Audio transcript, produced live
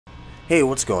Hey,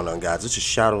 what's going on, guys? This is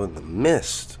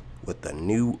ShadowNdaMst with a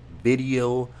new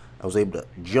video. I was able to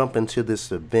jump into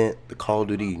this event, the Call of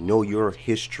Duty Know Your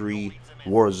History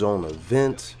Warzone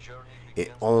event.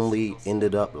 It only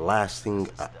ended up lasting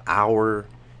an hour,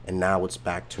 and now it's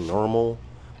back to normal.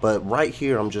 But right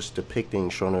here, I'm just depicting,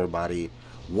 showing everybody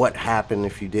what happened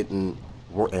if you didn't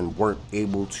and weren't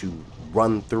able to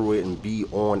run through it and be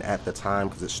on at the time,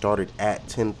 because it started at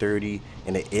 10:30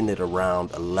 and it ended around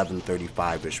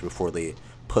 11:35ish before they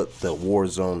put the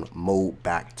Warzone mode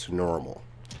back to normal.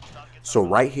 So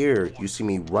right here you see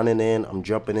me running in, I'm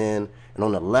jumping in, and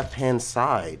on the left hand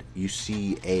side you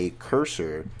see a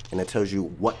cursor and it tells you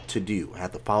what to do. I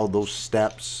have to follow those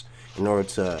steps in order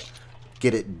to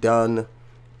get it done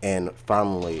and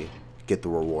finally get the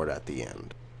reward at the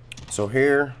end. So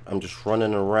here I'm just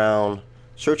running around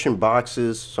searching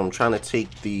boxes, so I'm trying to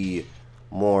take the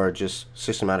more just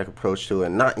systematic approach to it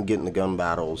and not get in the gun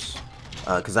battles,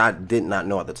 because I did not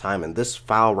know at the time, and this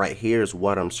file right here is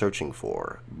what I'm searching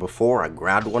for. Before I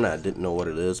grabbed one, I didn't know what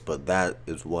it is, but that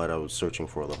is what I was searching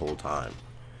for the whole time.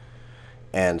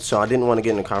 And so I didn't want to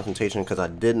get in a confrontation because I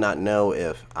did not know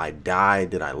if I died,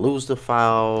 did I lose the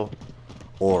file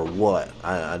or what.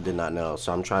 I did not know,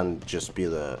 so I'm trying to just be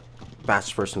the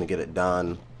fastest person to get it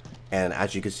done. And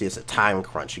as you can see, it's a time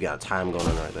crunch. You got a time going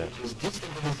on right there.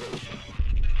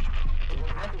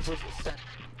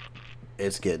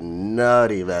 It's getting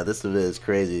nutty, man. This is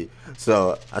crazy.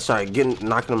 So I started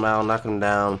knocking them out, knocking them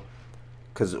down.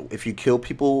 Because if you kill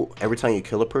people, every time you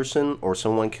kill a person or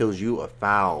someone kills you, a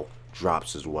foul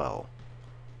drops as well.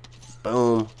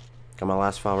 Boom. Got my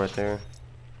last foul right there.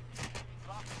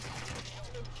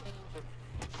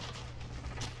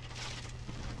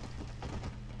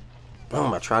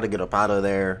 Boom, I tried to get up out of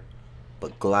there,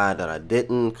 but glad that I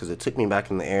didn't, because it took me back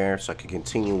in the air so I could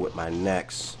continue with my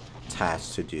next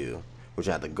task to do, which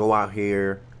I had to go out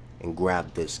here and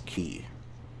grab this key.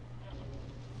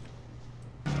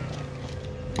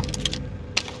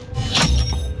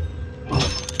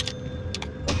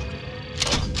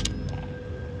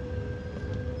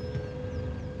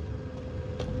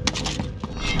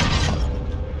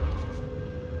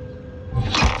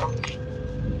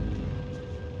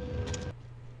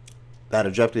 That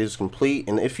objective is complete,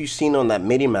 and if you've seen on that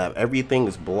mini map, everything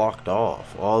is blocked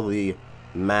off. All the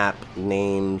map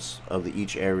names of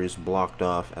each area is blocked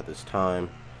off at this time.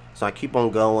 So I keep on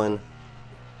going.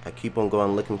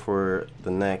 Looking for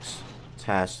the next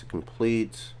task to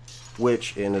complete,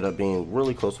 which ended up being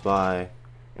really close by,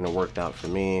 and it worked out for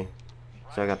me.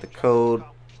 So I got the code,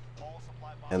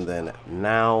 and then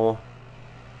now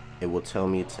it will tell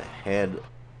me to head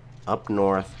up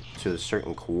north to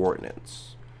certain coordinates.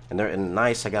 And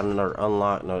nice, I got another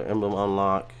unlock, another emblem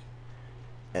unlock.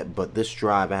 But this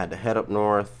drive, I had to head up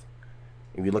north.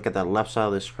 If you look at that left side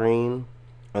of the screen,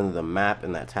 under the map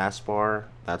in that taskbar,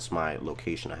 that's my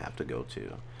location I have to go to.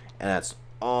 And that's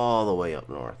all the way up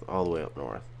north, all the way up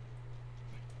north.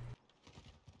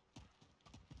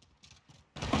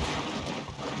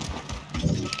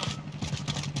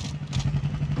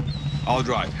 I'll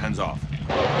drive, hands off.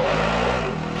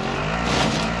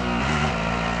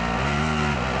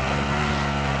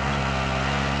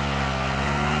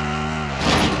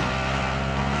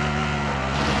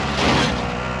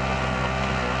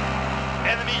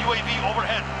 UAV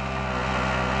overhead.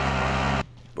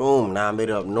 Boom, now I made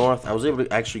it up north. I was able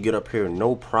to actually get up here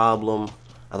no problem.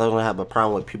 I thought I was gonna have a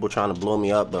problem with people trying to blow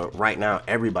me up, but right now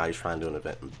everybody's trying to do an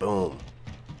event. And boom,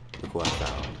 look what I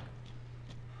found.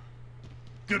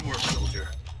 Good work, soldier.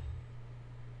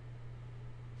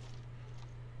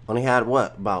 Only had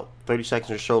what, about 30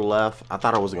 seconds or so left. I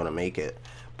thought I wasn't gonna make it,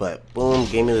 but boom,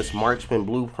 gave me this marksman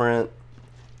blueprint,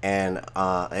 and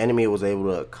an enemy was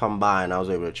able to come by, and I was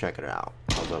able to check it out.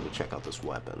 I was able to check out this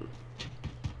weapon.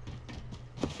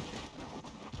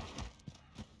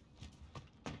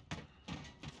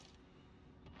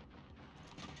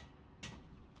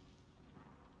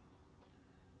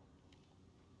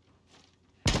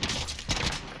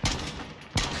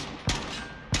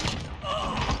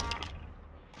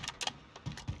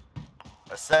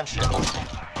 Ascension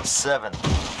 7,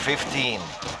 15,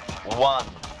 1,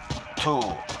 2,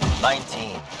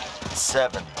 19,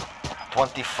 7,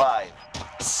 25,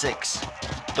 6,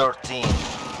 13,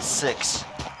 6,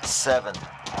 7,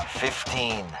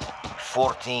 15,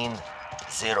 14,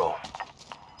 0.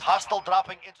 Hostile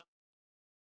dropping into...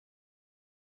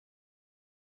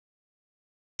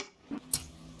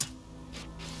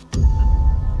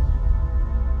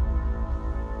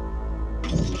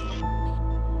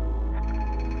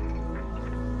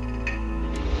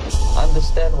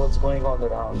 Understand what's going on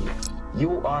around you.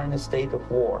 You are in a state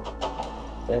of war.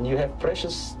 and you have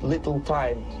precious little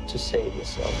time to save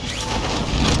yourself.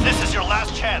 This is your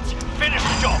last chance. Finish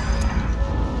the job.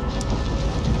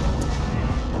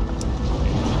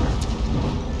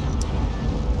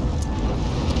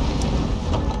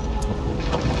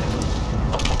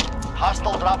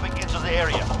 Hostile dropping into the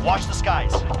area. Watch the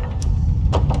skies.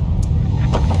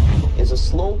 It's a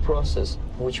slow process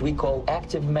which we call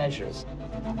active measures.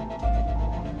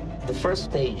 The first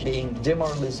stage being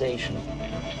demoralization.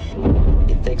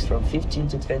 It takes from 15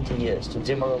 to 20 years to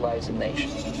demoralize a nation.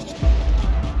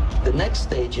 The next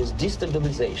stage is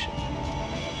destabilization.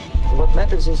 What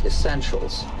matters is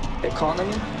essentials: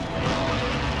 economy,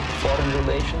 foreign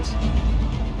relations,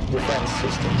 defense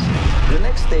systems. The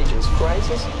next stage is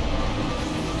crisis,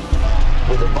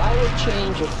 with a violent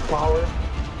change of power,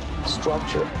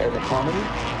 structure, and economy,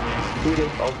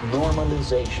 period of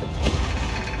normalization.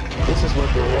 This is what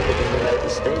will happen in the United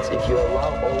States if you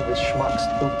allow all these schmucks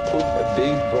to put a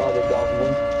big brother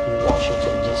government in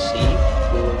Washington, D.C.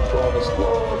 We will promise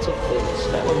lots of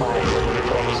things. Never mind when the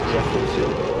promises are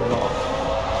fulfilled or not.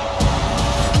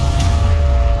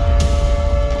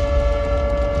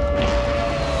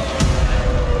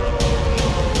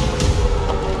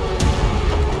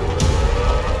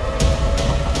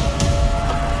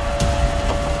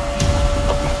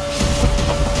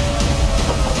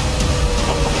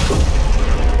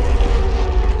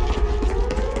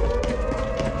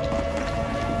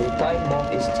 The time bomb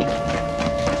is ticking.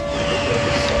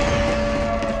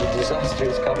 The disaster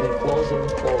is coming closer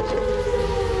and closer.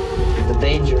 The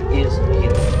danger is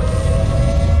real.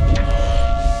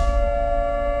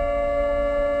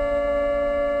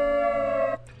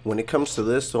 When it comes to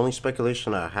this, the only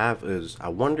speculation I have is I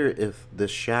wonder if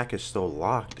this shack is still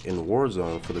locked in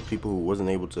Warzone for the people who wasn't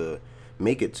able to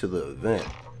make it to the event.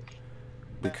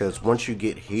 Because once you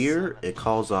get here, it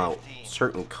calls out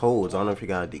certain codes. I don't know if you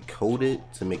gotta decode it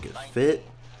to make it fit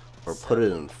or put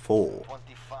it in full.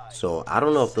 So I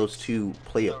don't know if those two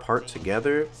play a part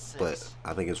together, but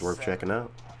I think it's worth checking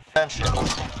out. Attention.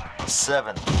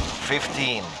 7,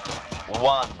 15,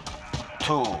 1,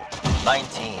 2,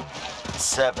 19,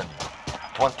 7,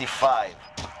 25,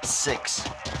 6,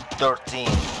 13,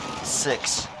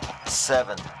 6,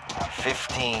 7,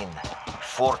 15,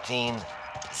 14,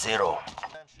 0.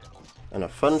 And a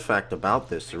fun fact about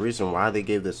this, the reason why they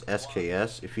gave this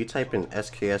SKS, if you type in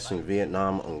SKS in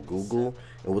Vietnam on Google,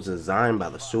 it was designed by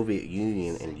the Soviet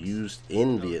Union and used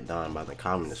in Vietnam by the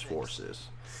Communist forces.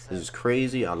 This is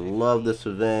crazy. I love this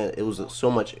event. It was so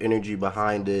much energy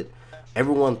behind it.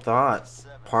 Everyone thought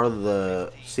part of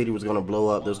the city was going to blow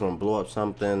up. There's going to blow up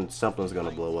something's going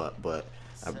to blow up. But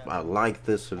I like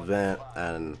this event,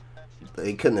 and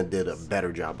they couldn't have did a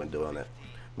better job in doing it.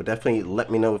 But definitely let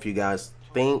me know if you guys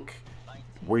think,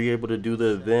 were you able to do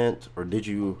the event or did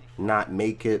you not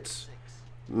make it?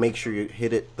 Make sure you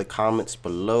hit the comments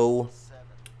below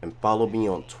and follow me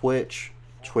on Twitch,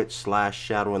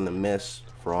 twitch.com/ShadowNdaMst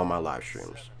for all my live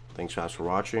streams. Thanks guys for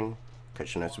watching.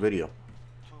 Catch you next video.